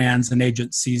between brands and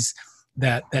agencies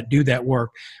that do that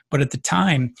work. But at the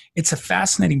time, it's a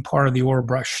fascinating part of the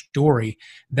Orabrush story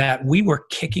that we were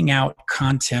kicking out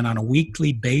content on a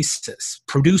weekly basis,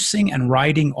 producing and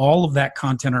writing all of that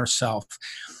content ourselves.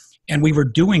 And we were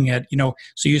doing it,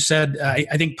 so you said, I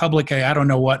think publicly, I don't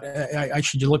know what, I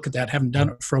should look at that, haven't done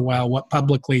it for a while, what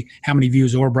publicly, how many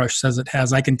views Orabrush says it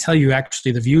has. I can tell you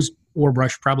actually the views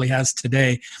Orabrush probably has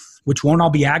today, which won't all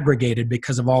be aggregated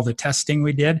because of all the testing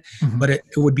we did, but it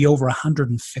would be over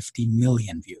 150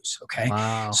 million views, okay?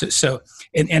 Wow. So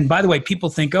and by the way, people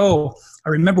think, I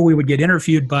remember we would get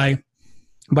interviewed by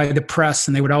the press,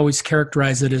 and they would always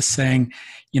characterize it as saying,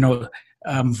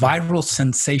 viral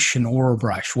sensation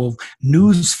Orabrush. Well,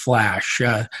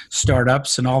 newsflash,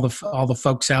 startups and all the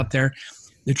folks out there.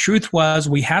 The truth was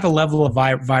we had a level of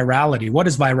virality. What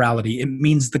is virality? It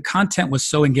means the content was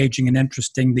so engaging and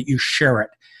interesting that you share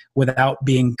it without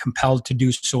being compelled to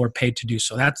do so or paid to do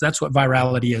so. That's what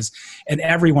virality is. And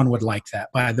everyone would like that,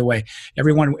 by the way.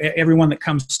 Everyone that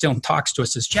comes still and talks to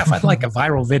us says, Jeff, I'd like a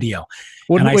viral video.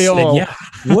 Wouldn't we all? Yeah,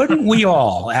 wouldn't we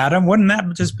all, Adam? Wouldn't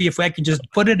that just be if I could just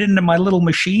put it into my little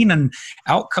machine and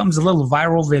out comes a little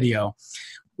viral video?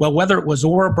 Well, whether it was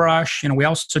Orabrush, we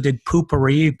also did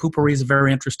Poo-Pourri. Poo-Pourri is a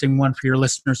very interesting one for your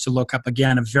listeners to look up.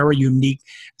 Again, a very unique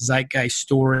zeitgeist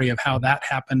story of how that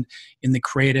happened in the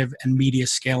creative and media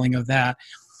scaling of that.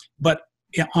 But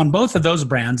on both of those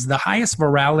brands, the highest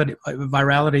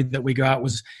virality that we got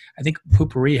was, I think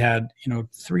Poo-Pourri had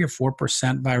 3 or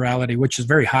 4% virality, which is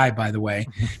very high, by the way.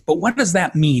 But what does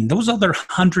that mean? Those other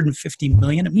 150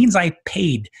 million, it means I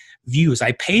paid views.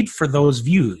 I paid for those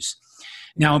views.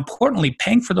 Now, importantly,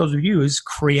 paying for those views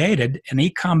created an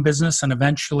e-com business and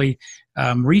eventually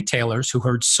retailers who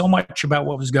heard so much about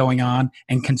what was going on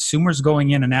and consumers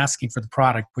going in and asking for the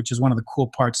product, which is one of the cool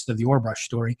parts of the Orabrush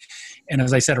story. And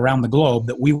as I said, around the globe,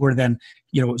 that we were then,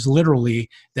 it was literally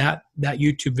that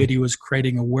YouTube video was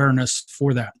creating awareness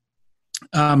for that.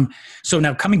 So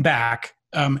now coming back,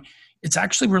 it's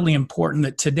actually really important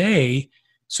that today.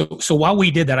 So while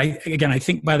we did that, I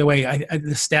think, by the way,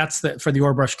 the stats that for the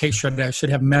Orabrush case study I should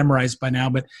have memorized by now,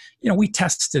 but we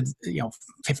tested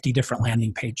 50 different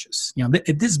landing pages.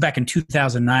 This is back in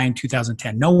 2009,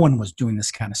 2010. No one was doing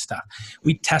this kind of stuff.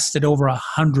 We tested over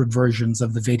 100 versions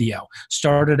of the video.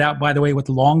 Started out, by the way, with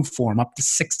long form up to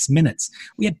 6 minutes.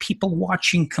 We had people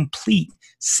watching complete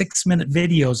 6-minute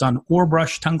videos on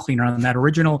Orabrush tongue cleaner on that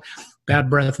original bad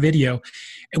breath video.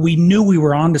 And we knew we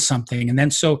were onto something. And then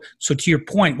so to your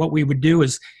point, what we would do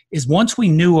is once we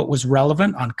knew what was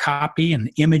relevant on copy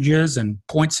and images and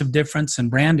points of difference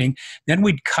and branding, then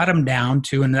we'd cut them down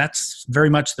to, and that's very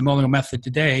much the Molio method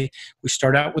today. We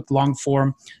start out with long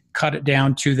form, cut it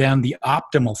down to then the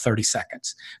optimal 30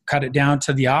 seconds, cut it down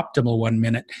to the optimal 1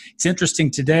 minute. It's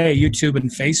interesting today, YouTube and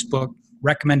Facebook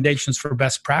recommendations for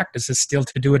best practice is still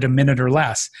to do it a minute or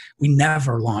less. We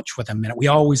never launch with a minute. We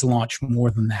always launch more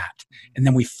than that. And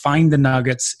then we find the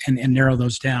nuggets and narrow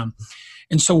those down.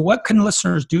 And so what can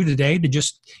listeners do today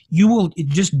to you will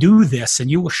just do this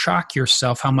and you will shock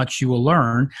yourself how much you will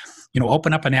learn.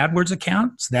 Open up an AdWords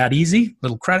account. It's that easy.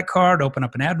 Little credit card, open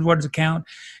up an AdWords account,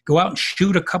 go out and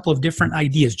shoot a couple of different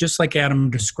ideas, just like Adam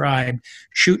described.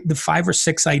 Shoot the 5 or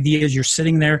 6 ideas. You're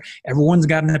sitting there. Everyone's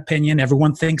got an opinion.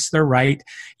 Everyone thinks they're right.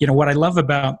 What I love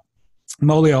about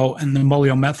Molio and the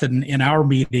Molio method in our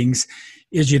meetings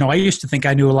is, I used to think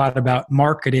I knew a lot about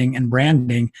marketing and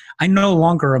branding. I no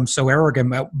longer am so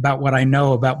arrogant about what I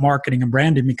know about marketing and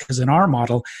branding, because in our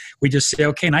model, we just say,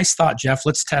 okay, nice thought, Jeff,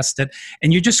 let's test it.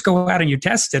 And you just go out and you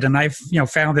test it. And I've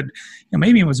found that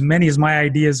maybe as many as my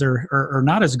ideas are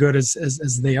not as good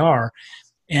as they are.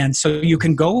 And so you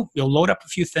can you'll load up a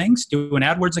few things, do an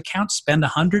AdWords account, spend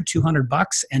 $100,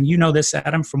 $200. And this,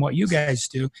 Adam, from what you guys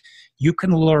do, you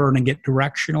can learn and get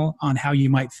directional on how you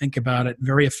might think about it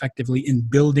very effectively in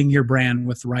building your brand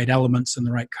with the right elements and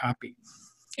the right copy.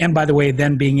 And by the way,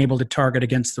 then being able to target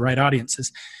against the right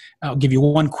audiences. I'll give you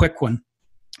one quick one.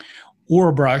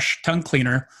 Orabrush tongue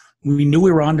cleaner. We knew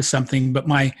we were onto something, but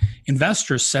my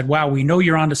investors said, wow, we know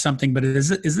you're onto something, but is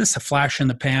this a flash in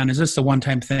the pan? Is this a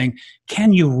one-time thing?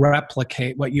 Can you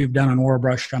replicate what you've done on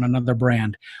Orabrush on another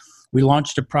brand? We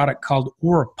launched a product called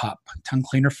Orapup, tongue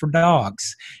cleaner for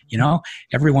dogs.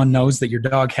 Everyone knows that your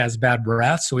dog has bad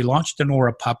breath, so we launched an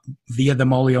Orapup via the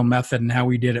Molio method and how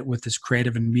we did it with this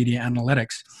creative and media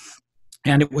analytics.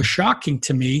 And it was shocking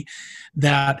to me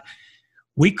that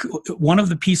one of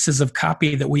the pieces of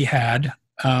copy that we had,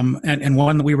 and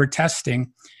one that we were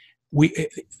testing,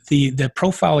 the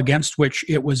profile against which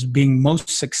it was being most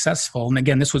successful, and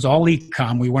again, this was all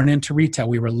e-com, we weren't into retail,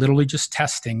 we were literally just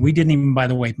testing. We didn't even, by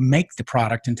the way, make the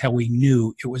product until we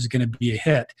knew it was going to be a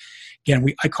hit. Again,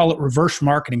 I call it reverse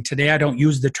marketing. Today, I don't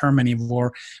use the term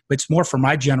anymore, but it's more for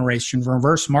my generation.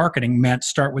 Reverse marketing meant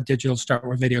start with digital, start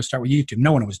with video, start with YouTube.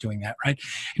 No one was doing that, right?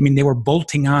 I mean, they were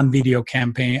bolting on digital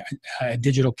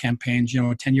campaigns,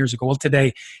 10 years ago. Well,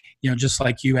 today, just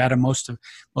like you, Adam, most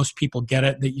people get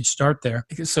it that you start there.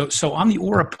 So on the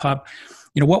Orapup,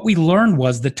 what we learned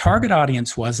was the target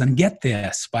audience was, and get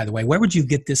this, by the way, where would you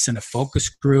get this in a focus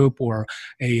group or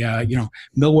a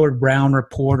Millward Brown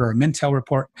report or a Mintel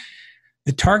report?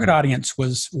 The target audience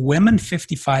was women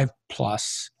 55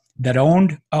 plus that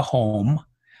owned a home,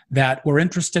 that were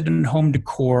interested in home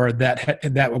decor,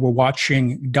 that were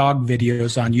watching dog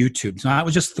videos on YouTube. So that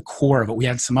was just the core of it. We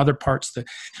had some other parts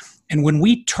and when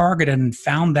we targeted and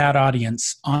found that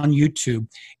audience on YouTube,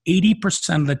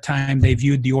 80% of the time they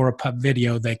viewed the Orapup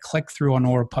video, they clicked through on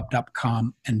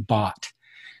orapup.com and bought.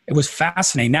 It was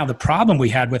fascinating. Now, the problem we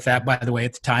had with that, by the way,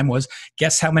 at the time was,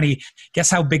 guess how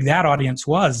big that audience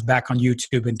was back on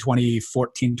YouTube in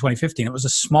 2014, 2015. It was a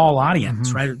small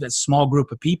audience, right? A small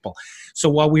group of people. So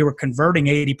while we were converting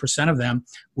 80% of them,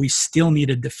 we still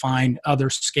needed to find other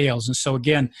scales. And so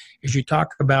again, as you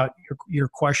talk about your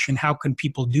question, how can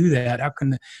people do that? How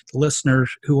can the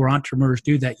listeners who are entrepreneurs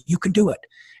do that? You can do it.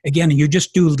 Again, you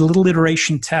just do little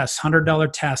iteration tests,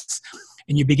 $100 tests,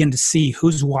 and you begin to see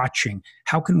who's watching.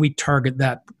 How can we target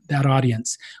that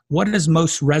audience? What is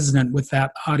most resonant with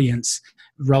that audience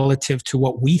relative to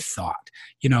what we thought?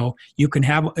 You can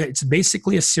have, it's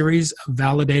basically a series of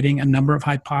validating a number of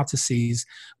hypotheses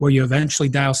where you eventually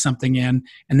dial something in.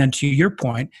 And then to your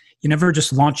point, you never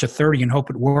just launch a 30 and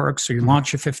hope it works, or you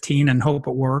launch a 15 and hope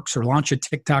it works, or launch a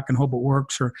TikTok and hope it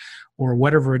works, or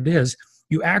whatever it is.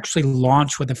 You actually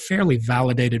launch with a fairly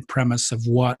validated premise of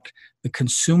what the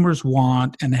consumers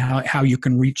want and how you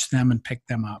can reach them and pick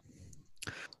them up.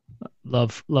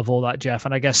 Love all that, Jeff.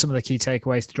 And I guess some of the key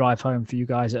takeaways to drive home for you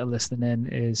guys that are listening in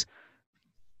is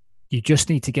You just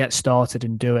need to get started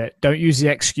and do it. Don't use the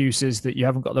excuses that you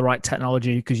haven't got the right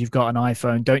technology because you've got an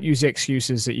iPhone. Don't use the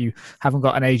excuses that you haven't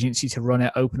got an agency to run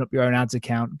it. Open up your own ads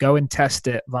account. Go and test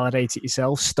it, validate it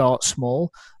yourself, start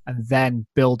small, and then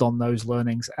build on those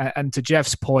learnings. And to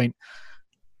Jeff's point,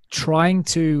 trying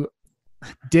to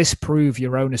disprove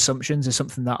your own assumptions is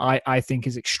something that I think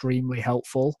is extremely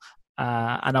helpful.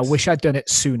 And I wish I'd done it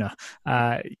sooner.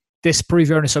 Disprove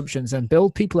your own assumptions and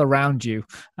build people around you.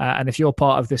 And if you're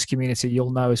part of this community,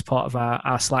 you'll know as part of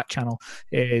our Slack channel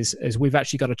is we've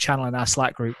actually got a channel in our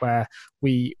Slack group where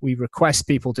we request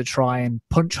people to try and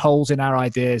punch holes in our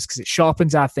ideas because it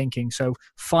sharpens our thinking. So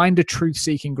find a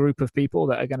truth-seeking group of people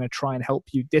that are going to try and help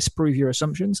you disprove your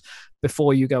assumptions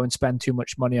before you go and spend too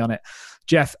much money on it.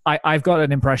 Jeff, I've got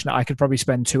an impression that I could probably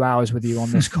spend 2 hours with you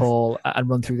on this call and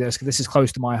run through this because this is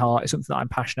close to my heart. It's something that I'm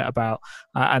passionate about.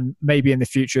 And maybe in the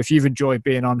future, if you've enjoyed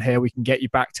being on here, we can get you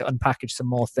back to unpackage some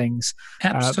more things.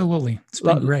 Absolutely. It's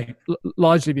been great.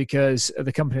 Largely because of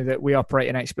the company that we operate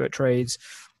in, Expert Trades,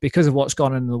 because of what's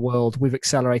gone on in the world, we've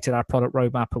accelerated our product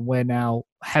roadmap and we're now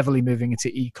heavily moving into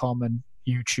e-com and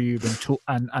YouTube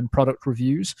and product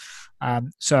reviews.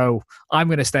 So I'm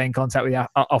going to stay in contact with you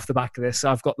off the back of this.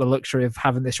 I've got the luxury of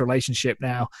having this relationship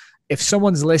now. If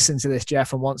someone's listening to this,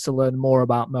 Jeff, and wants to learn more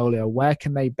about Molio, where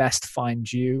can they best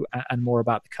find you and more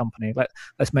about the company?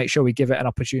 Let's make sure we give it an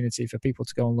opportunity for people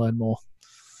to go and learn more.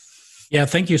 Yeah,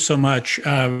 thank you so much.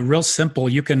 Real simple.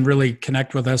 You can really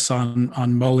connect with us on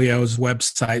Molio's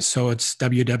website. So it's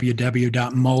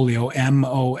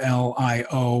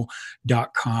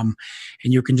www.molio.com.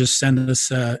 And you can just send us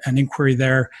an inquiry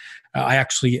there. I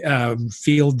actually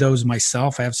field those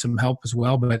myself. I have some help as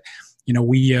well. But,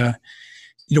 we're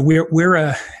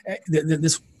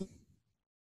this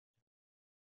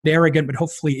arrogant, but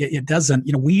hopefully it doesn't.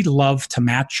 We love to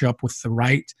match up with the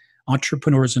right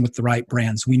entrepreneurs and with the right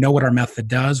brands. We know what our method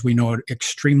does. We know it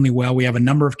extremely well. We have a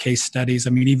number of case studies.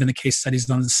 I mean, even the case studies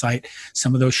on the site,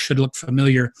 some of those should look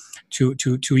familiar to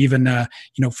even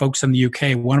folks in the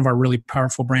UK. One of our really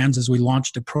powerful brands is we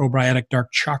launched a probiotic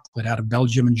dark chocolate out of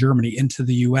Belgium and Germany into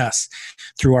the US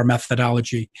through our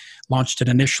methodology. Launched it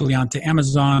initially onto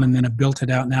Amazon and then have built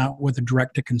it out now with a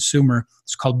direct to consumer.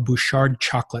 It's called Bouchard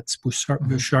Chocolates,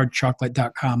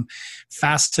 bouchardchocolate.com.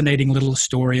 Fascinating little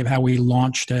story of how we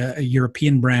launched a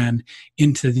European brand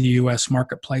into the US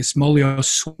marketplace. Molio's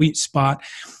sweet spot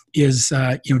is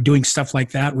doing stuff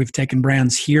like that. We've taken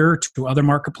brands here to other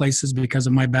marketplaces because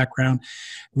of my background.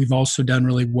 We've also done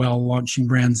really well launching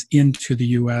brands into the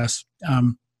US.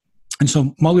 And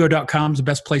so Molio.com is the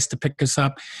best place to pick us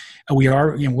up. We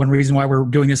are, one reason why we're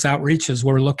doing this outreach is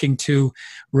we're looking to,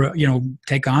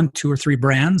 take on 2 or 3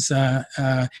 brands,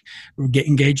 get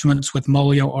engagements with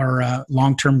Molio or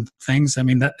long-term things. I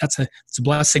mean, it's a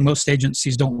blessing. Most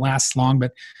agencies don't last long,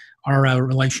 but our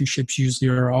relationships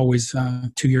usually are always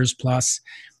 2 years plus.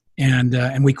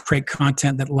 And we create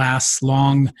content that lasts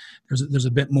long. There's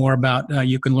a bit more about,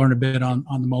 you can learn a bit on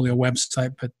the Molio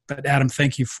website, but Adam,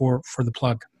 thank you for the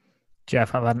plug.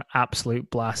 Jeff, I've had an absolute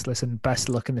blast. Listen, best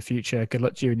of luck in the future. Good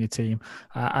luck to you and your team.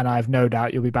 And I have no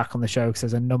doubt you'll be back on the show because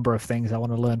there's a number of things I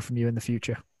want to learn from you in the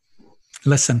future.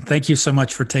 Listen, thank you so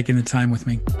much for taking the time with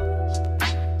me.